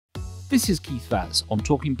This is Keith Vaz on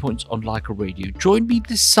Talking Points on Lyca Radio. Join me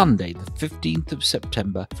this Sunday, the 15th of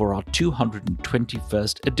September, for our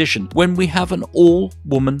 221st edition, when we have an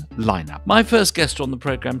all-woman lineup. My first guest on the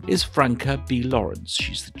programme is Franca B. Lawrence.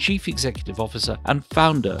 She's the Chief Executive Officer and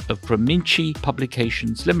founder of Prominci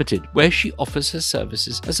Publications Limited, where she offers her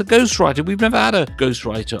services as a ghostwriter. We've never had a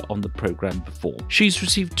ghostwriter on the programme before. She's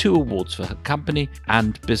received 2 awards for her company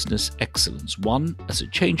and business excellence, one as a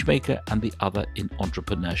changemaker and the other in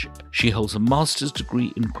entrepreneurship. She holds a master's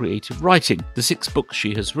degree in creative writing. The 6 books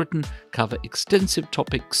she has written cover extensive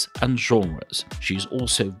topics and genres. She's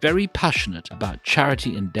also very passionate about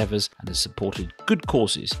charity endeavours and has supported good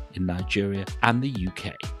causes in Nigeria and the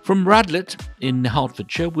UK. From Radlett in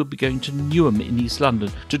Hertfordshire, we'll be going to Newham in East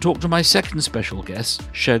London to talk to my second special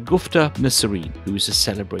guest, Shagufta Nasreen, who is a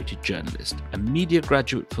celebrated journalist. A media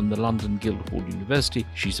graduate from the London Guildhall University,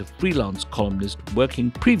 she's a freelance columnist working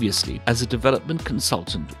previously as a development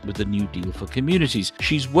consultant with the New Deal for Communities.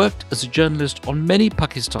 She's worked as a journalist on many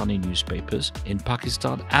Pakistani newspapers in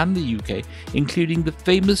Pakistan and the UK, including the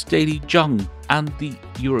famous Daily Jung and the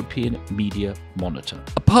European Media Monitor.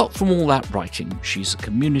 Apart from all that writing, she's a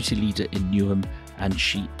community leader in Newham and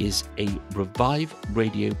she is a Revive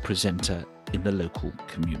radio presenter in the local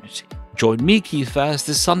community. Join me, Keith Vaz,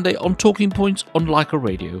 this Sunday on Talking Points on Lyca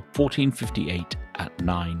Radio, 1458 at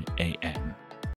 9 a.m.